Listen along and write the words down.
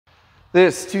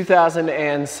This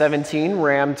 2017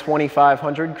 Ram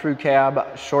 2500 Crew Cab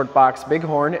Shortbox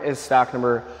Bighorn is stock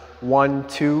number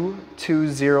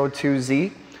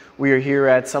 12202Z. We are here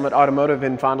at Summit Automotive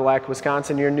in Fond du Lac,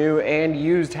 Wisconsin, your new and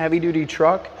used heavy-duty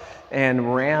truck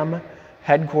and Ram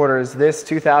headquarters. This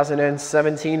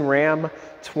 2017 Ram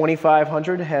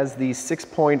 2500 has the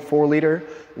 6.4-liter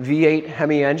V8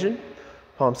 Hemi engine.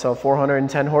 Pumps out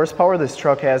 410 horsepower. This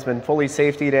truck has been fully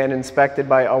safetied and inspected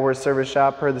by our service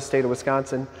shop per the state of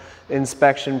Wisconsin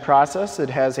inspection process.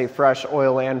 It has a fresh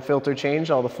oil and filter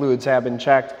change. All the fluids have been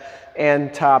checked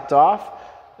and topped off.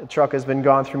 The truck has been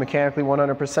gone through mechanically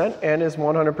 100% and is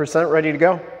 100% ready to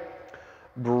go.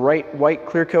 Bright white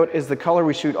clear coat is the color.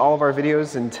 We shoot all of our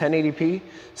videos in 1080p,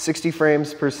 60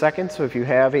 frames per second. So if you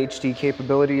have HD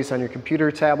capabilities on your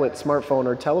computer, tablet, smartphone,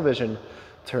 or television,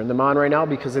 turn them on right now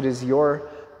because it is your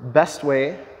best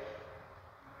way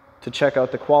to check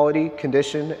out the quality,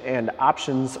 condition, and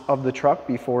options of the truck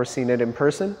before seeing it in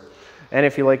person. And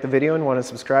if you like the video and want to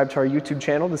subscribe to our YouTube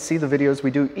channel to see the videos we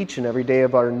do each and every day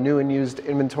of our new and used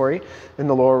inventory, in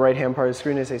the lower right hand part of the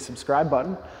screen is a subscribe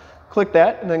button. Click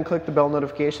that and then click the bell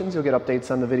notifications. You'll get updates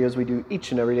on the videos we do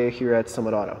each and every day here at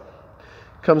Summit Auto.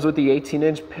 Comes with the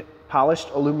 18-inch polished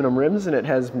aluminum rims, and it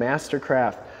has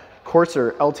Mastercraft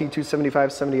Corsair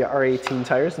LT275/70 R18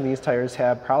 tires, and these tires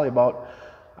have probably about,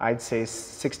 I'd say,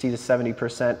 60 to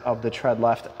 70% of the tread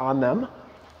left on them.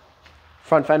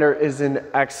 Front fender is in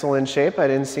excellent shape. I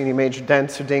didn't see any major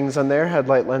dents or dings on there.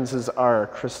 Headlight lenses are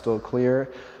crystal clear.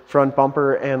 Front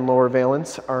bumper and lower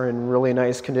valence are in really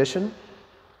nice condition.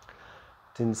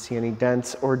 Didn't see any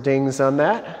dents or dings on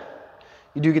that.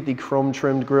 You do get the chrome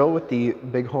trimmed grille with the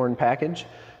Bighorn package,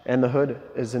 and the hood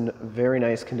is in very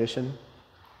nice condition.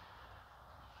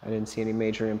 I didn't see any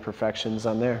major imperfections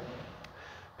on there.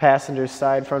 Passenger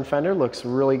side front fender looks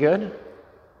really good.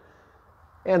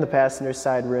 And the passenger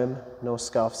side rim, no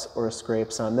scuffs or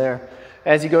scrapes on there.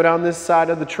 As you go down this side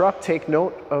of the truck, take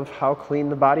note of how clean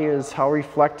the body is, how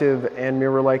reflective and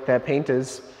mirror-like that paint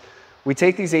is. We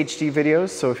take these HD videos,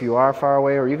 so if you are far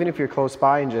away or even if you're close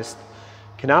by and just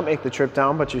cannot make the trip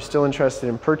down, but you're still interested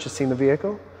in purchasing the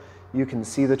vehicle, you can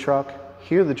see the truck,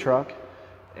 hear the truck,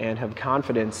 and have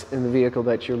confidence in the vehicle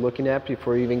that you're looking at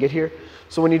before you even get here.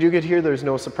 So when you do get here, there's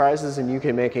no surprises and you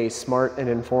can make a smart and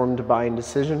informed buying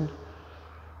decision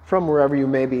from wherever you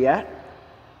may be at.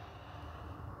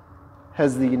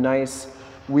 Has the nice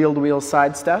wheel-to-wheel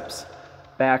side steps.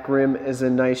 Back rim is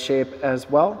in nice shape as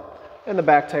well. And the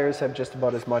back tires have just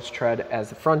about as much tread as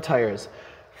the front tires.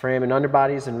 Frame and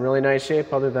underbody is in really nice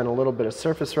shape other than a little bit of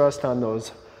surface rust on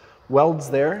those welds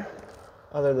there.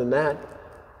 Other than that,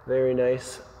 very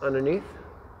nice underneath.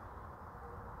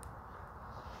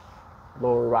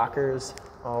 Lower rockers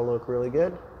all look really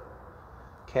good.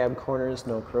 Cab corners,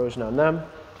 no corrosion on them.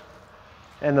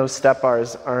 And those step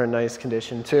bars are in nice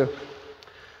condition too.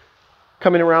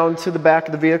 Coming around to the back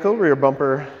of the vehicle, rear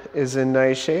bumper is in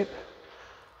nice shape.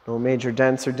 No major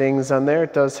dents or dings on there.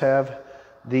 It does have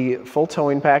the full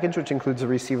towing package, which includes a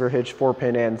receiver hitch,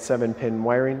 4-pin and 7-pin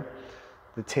wiring.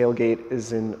 The tailgate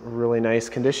is in really nice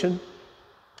condition.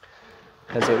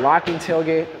 Has a locking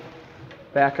tailgate,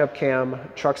 backup cam,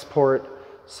 Truxport,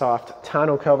 soft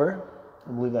tonneau cover.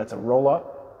 I believe that's a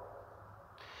roll-up.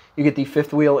 You get the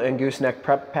fifth wheel and gooseneck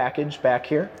prep package back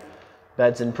here.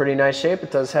 Bed's in pretty nice shape.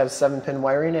 It does have 7-pin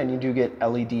wiring, and you do get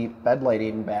LED bed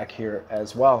lighting back here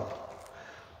as well.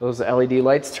 Those LED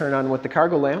lights turn on with the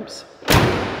cargo lamps.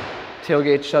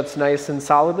 Tailgate shuts nice and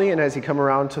solidly, and as you come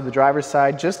around to the driver's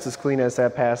side, just as clean as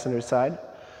that passenger side.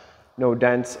 No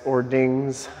dents or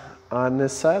dings on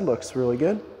this side, looks really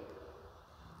good.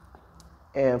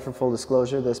 And for full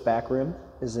disclosure, this back rim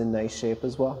is in nice shape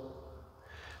as well.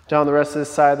 Down the rest of this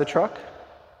side of the truck,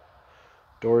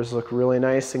 doors look really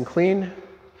nice and clean.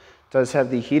 Does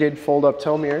have the heated fold-up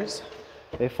tow mirrors.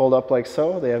 They fold up like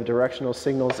so. They have directional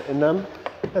signals in them,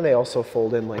 and they also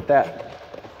fold in like that.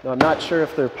 Now, I'm not sure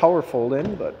if they're power fold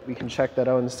in, but we can check that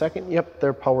out in a second. Yep,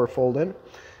 they're power fold in.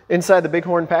 Inside the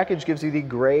Bighorn package gives you the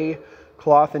gray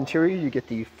cloth interior. You get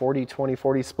the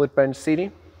 40-20-40 split bench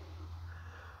seating.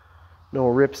 No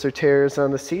rips or tears on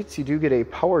the seats. You do get a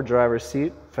power driver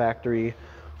seat, factory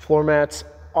floor mats,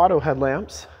 auto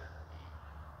headlamps,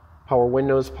 power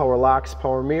windows, power locks,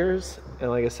 power mirrors,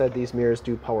 and like I said, these mirrors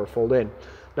do power fold in.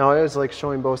 Now I always like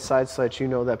showing both sides so that you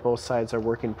know that both sides are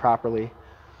working properly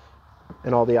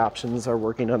and all the options are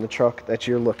working on the truck that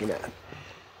you're looking at.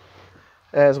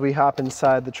 As we hop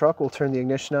inside the truck, we'll turn the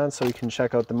ignition on so we can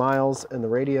check out the miles and the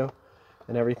radio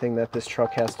and everything that this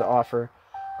truck has to offer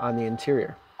on the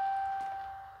interior.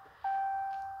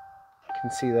 You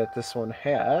can see that this one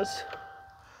has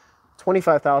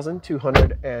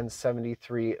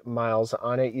 25,273 miles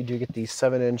on it. You do get the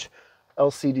 7-inch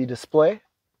LCD display,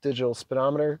 digital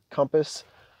speedometer, compass,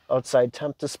 outside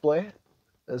temp display,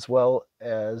 as well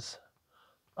as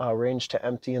range to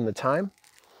empty in the time.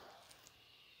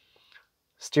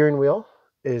 Steering wheel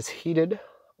is heated,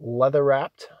 leather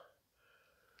wrapped.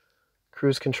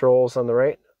 Cruise controls on the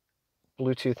right,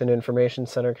 Bluetooth and information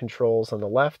center controls on the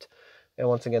left. And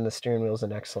once again, the steering wheel is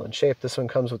in excellent shape. This one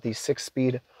comes with the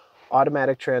 6-speed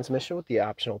automatic transmission with the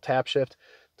optional tap shift.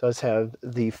 It does have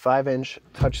the 5-inch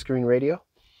touchscreen radio,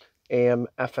 AM,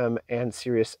 FM, and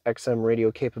Sirius XM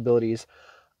radio capabilities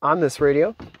on this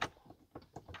radio.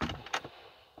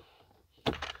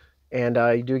 And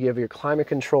you do give your climate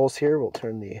controls here. We'll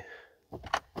turn the,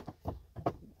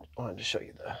 I wanted to show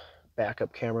you the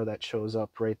backup camera that shows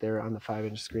up right there on the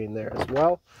 5-inch screen there as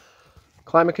well.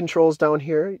 Climate controls down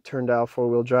here, you turn dial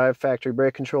 4-wheel drive, factory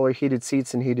brake controller, heated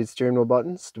seats and heated steering wheel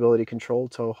buttons, stability control,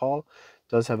 tow haul.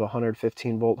 Does have a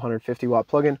 115 volt, 150 watt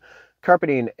plug-in.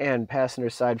 Carpeting and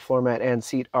passenger side floor mat and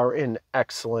seat are in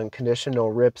excellent condition, no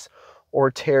rips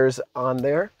or tears on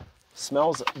there.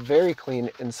 Smells very clean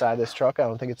inside this truck. I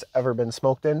don't think it's ever been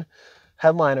smoked in.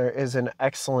 Headliner is in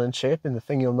excellent shape, and the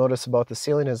thing you'll notice about the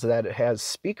ceiling is that it has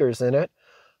speakers in it.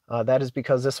 That is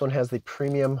because this one has the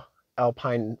premium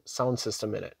Alpine sound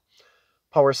system in it.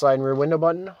 Power slide and rear window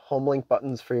button, Homelink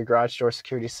buttons for your garage door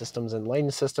security systems and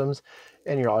lane systems,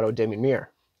 and your auto dimming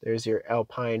mirror. There's your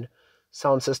Alpine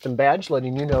sound system badge,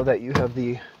 letting you know that you have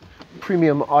the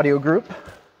premium audio group.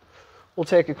 We'll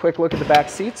take a quick look at the back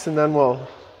seats, and then we'll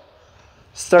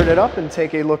start it up and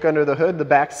take a look under the hood. The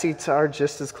back seats are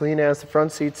just as clean as the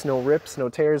front seats, no rips, no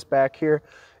tears back here.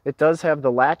 It does have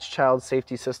the Latch child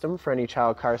safety system for any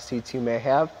child car seats you may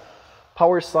have.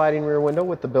 Power sliding rear window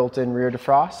with the built-in rear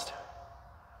defrost.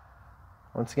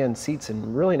 Once again, seats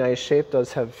in really nice shape.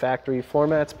 Does have factory floor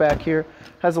mats back here.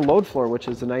 Has a load floor, which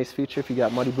is a nice feature if you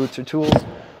got muddy boots or tools.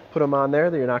 Put them on there,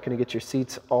 you're not going to get your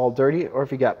seats all dirty. Or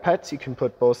if you got pets, you can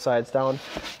put both sides down,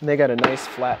 and they got a nice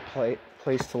flat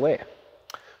place to lay.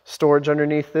 Storage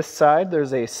underneath this side.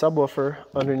 There's a subwoofer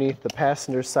underneath the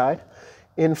passenger side.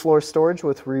 In-floor storage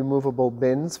with removable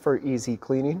bins for easy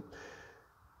cleaning.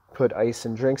 Put ice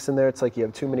and drinks in there. It's like you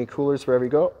have too many coolers wherever you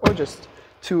go, or just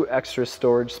 2 extra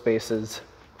storage spaces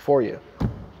for you.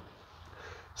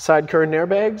 Side curtain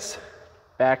airbags.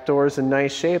 Back doors in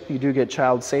nice shape. You do get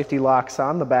child safety locks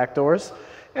on the back doors,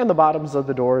 and the bottoms of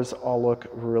the doors all look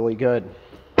really good.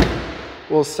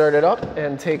 We'll start it up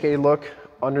and take a look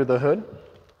under the hood.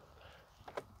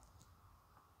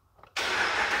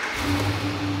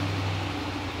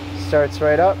 Starts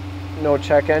right up, no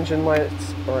check engine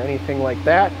lights or anything like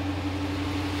that.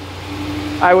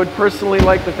 I would personally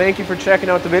like to thank you for checking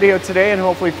out the video today, and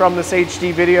hopefully from this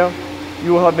HD video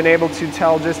you will have been able to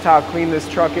tell just how clean this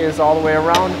truck is all the way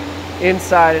around,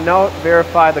 inside and out,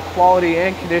 verify the quality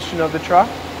and condition of the truck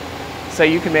so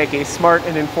you can make a smart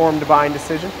and informed buying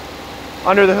decision.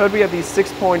 Under the hood we have the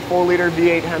 6.4 liter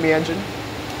V8 Hemi engine,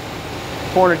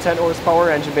 410 horsepower,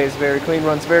 engine bay is very clean,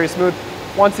 runs very smooth.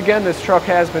 Once again, this truck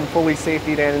has been fully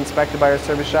safetied and inspected by our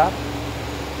service shop.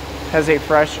 Has a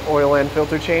fresh oil and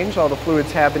filter change. All the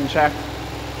fluids have been checked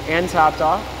and topped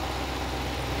off.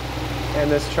 And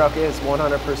this truck is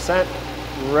 100%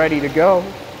 ready to go.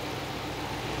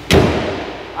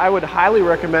 I would highly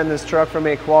recommend this truck from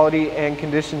a quality and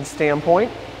condition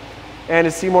standpoint. And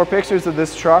to see more pictures of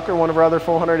this truck or one of our other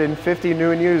 450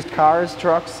 new and used cars,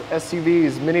 trucks,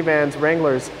 SUVs, minivans,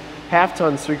 Wranglers, half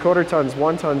tons, 3/4 tons,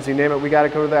 1 tons, you name it, we got to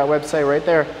go to that website right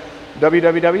there,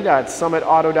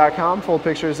 www.summitauto.com. Full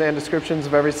pictures and descriptions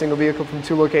of every single vehicle from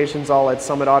 2 locations, all at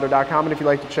summitauto.com. And if you'd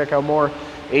like to check out more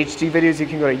HD videos, you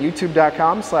can go to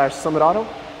youtube.com/summitauto.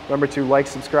 Remember to like,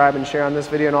 subscribe, and share on this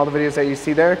video and all the videos that you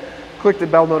see there. Click the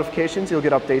bell notifications. You'll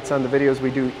get updates on the videos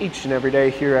we do each and every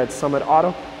day here at Summit Auto.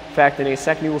 In fact, in a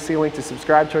second you will see a link to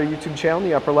subscribe to our YouTube channel in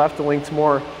the upper left, a link to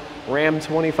more Ram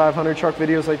 2500 truck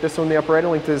videos like this one in the upper right, a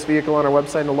link to this vehicle on our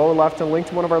website in the lower left, and a link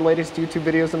to one of our latest YouTube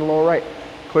videos in the lower right.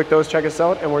 Click those, check us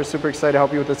out, and we're super excited to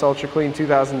help you with this ultra clean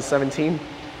 2017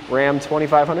 Ram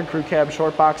 2500 Crew Cab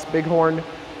Shortbox Bighorn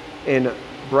in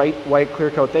bright white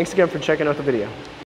clear coat. Thanks again for checking out the video.